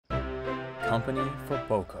company for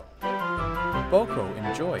BoCo. BoCo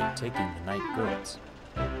enjoyed taking the night goods.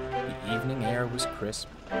 The evening air was crisp,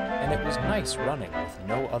 and it was nice running with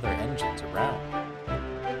no other engines around.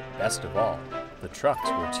 Best of all, the trucks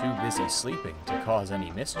were too busy sleeping to cause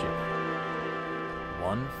any mischief.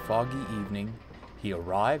 One foggy evening, he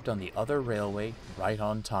arrived on the other railway right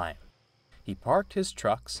on time. He parked his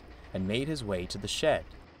trucks and made his way to the shed.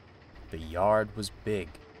 The yard was big,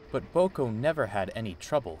 but BoCo never had any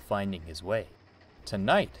trouble finding his way.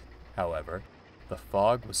 Tonight, however, the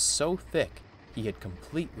fog was so thick he had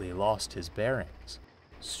completely lost his bearings.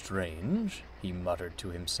 "Strange," he muttered to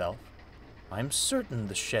himself. "I'm certain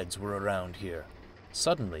the sheds were around here."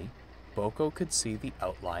 Suddenly, BoCo could see the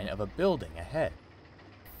outline of a building ahead.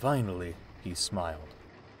 "Finally," he smiled.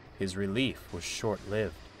 His relief was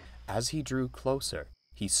short-lived. As he drew closer,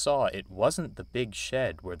 he saw it wasn't the big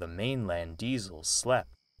shed where the mainland diesels slept.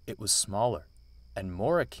 It was smaller, and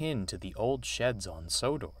more akin to the old sheds on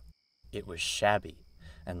Sodor. It was shabby,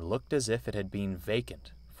 and looked as if it had been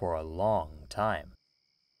vacant for a long time.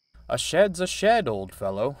 "A shed's a shed, old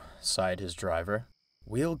fellow," sighed his driver.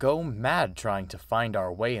 "We'll go mad trying to find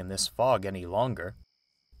our way in this fog any longer."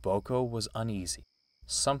 BoCo was uneasy.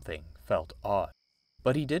 Something felt odd,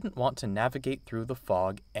 but he didn't want to navigate through the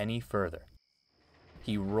fog any further.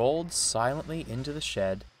 He rolled silently into the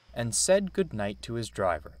shed and said goodnight to his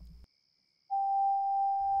driver.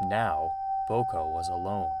 Now, BoCo was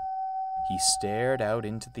alone. He stared out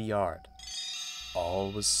into the yard.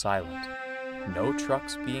 All was silent. No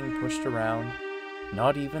trucks being pushed around,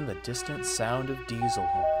 not even the distant sound of diesel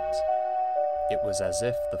horns. It was as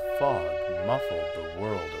if the fog muffled the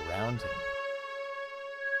world around him.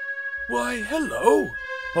 "Why, hello!"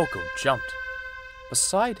 BoCo jumped.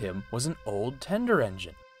 Beside him was an old tender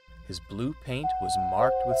engine. His blue paint was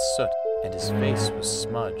marked with soot, and his face was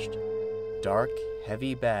smudged. Dark,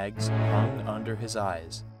 heavy bags hung under his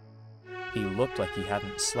eyes. He looked like he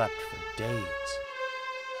hadn't slept for days.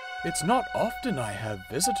 "It's not often I have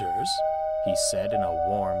visitors," he said in a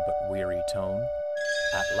warm but weary tone.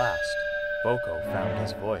 At last, BoCo found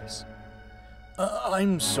his voice.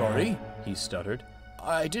 "I'm sorry," he stuttered.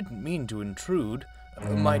 "I didn't mean to intrude.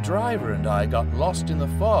 My driver and I got lost in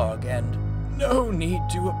the fog and—" "No need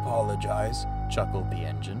to apologize," chuckled the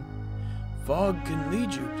engine. "Fog can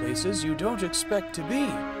lead you places you don't expect to be.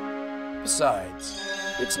 Besides,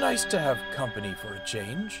 it's nice to have company for a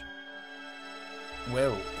change."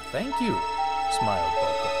 "Well, thank you," smiled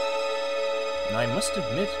BoCo. "I must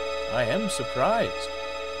admit, I am surprised.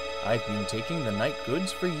 I've been taking the night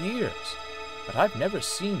goods for years, but I've never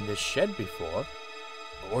seen this shed before.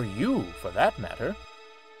 Or you, for that matter."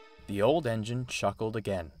 The old engine chuckled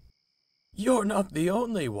again. "You're not the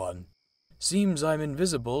only one. Seems I'm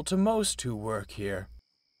invisible to most who work here."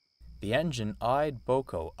 The engine eyed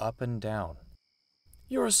BoCo up and down.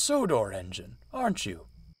 "You're a Sodor engine, aren't you?"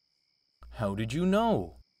 "How did you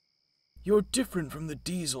know?" "You're different from the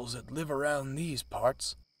diesels that live around these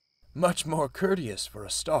parts. Much more courteous for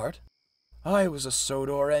a start. I was a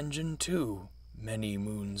Sodor engine too, many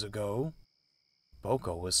moons ago."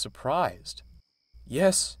 BoCo was surprised.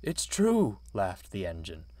 "Yes, it's true," laughed the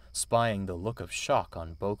engine, spying the look of shock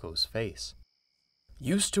on BoCo's face.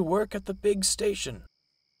 "Used to work at the big station.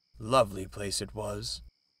 Lovely place it was."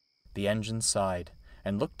 The engine sighed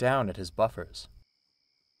and looked down at his buffers.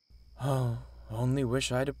 "Oh, only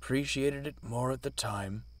wish I'd appreciated it more at the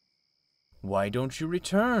time." "Why don't you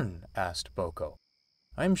return?" asked BoCo.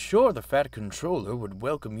 "I'm sure the fat controller would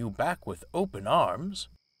welcome you back with open arms."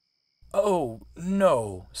 "Oh,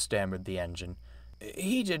 no," stammered the engine.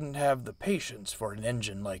 "He didn't have the patience for an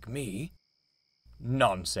engine like me."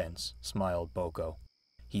 "Nonsense," smiled BoCo.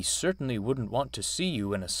 "He certainly wouldn't want to see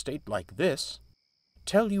you in a state like this.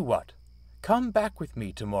 Tell you what, come back with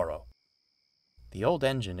me tomorrow." The old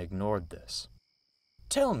engine ignored this.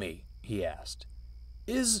 "Tell me," he asked,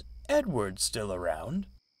 "is Edward still around?"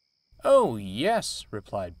 "Oh, yes,"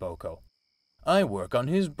 replied BoCo. "I work on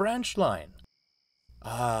his branch line."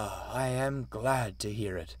 "Ah, I am glad to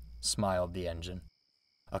hear it," smiled the engine.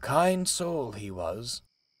 "A kind soul he was.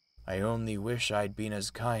 I only wish I'd been as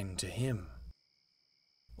kind to him."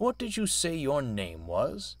 "What did you say your name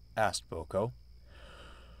was?" asked BoCo.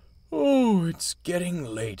 "Oh, it's getting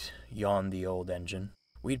late," yawned the old engine.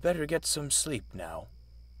 "We'd better get some sleep now.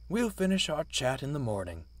 We'll finish our chat in the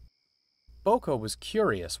morning." BoCo was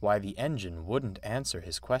curious why the engine wouldn't answer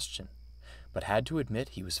his question, but had to admit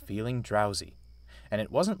he was feeling drowsy, and it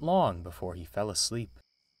wasn't long before he fell asleep.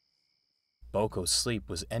 BoCo's sleep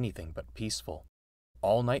was anything but peaceful.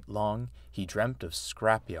 All night long, he dreamt of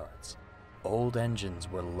scrapyards. Old engines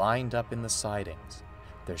were lined up in the sidings.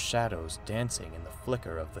 their shadows dancing in the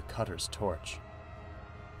flicker of the cutter's torch.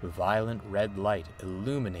 A violent red light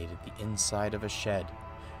illuminated the inside of a shed,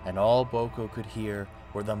 and all BoCo could hear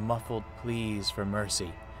were the muffled pleas for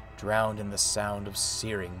mercy, drowned in the sound of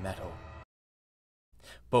searing metal.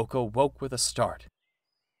 BoCo woke with a start.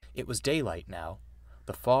 It was daylight now,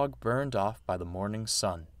 the fog burned off by the morning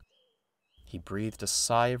sun. He breathed a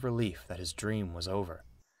sigh of relief that his dream was over.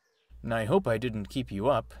 "I hope I didn't keep you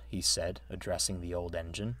up," he said, addressing the old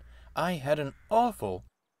engine. "I had an awful—"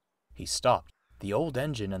 He stopped. The old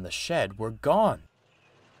engine and the shed were gone.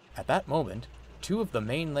 At that moment, two of the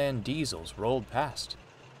mainland diesels rolled past.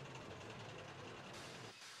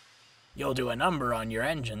 "You'll do a number on your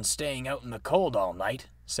engine staying out in the cold all night,"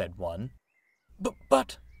 said one.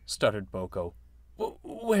 But, stuttered BoCo,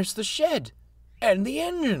 "where's the shed? And the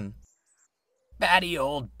engine?" "Batty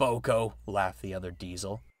old BoCo," laughed the other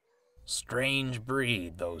diesel. "Strange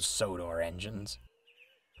breed, those Sodor engines."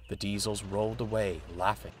 The diesels rolled away,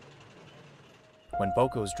 laughing. When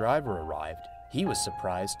BoCo's driver arrived, he was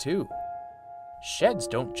surprised too. "Sheds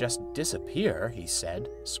don't just disappear," he said,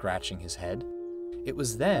 scratching his head. It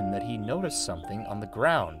was then that he noticed something on the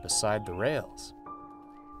ground beside the rails.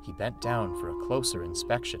 He bent down for a closer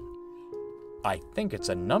inspection. "I think it's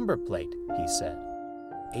a number plate," he said.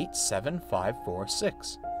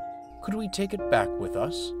 87546. "Could we take it back with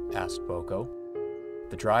us?" asked BoCo.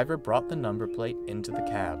 The driver brought the number plate into the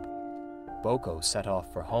cab. BoCo set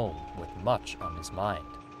off for home with much on his mind.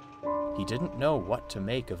 He didn't know what to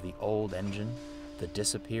make of the old engine, the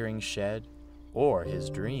disappearing shed, or his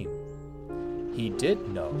dream. He did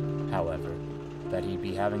know, however, that he'd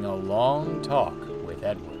be having a long talk with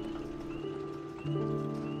Edward.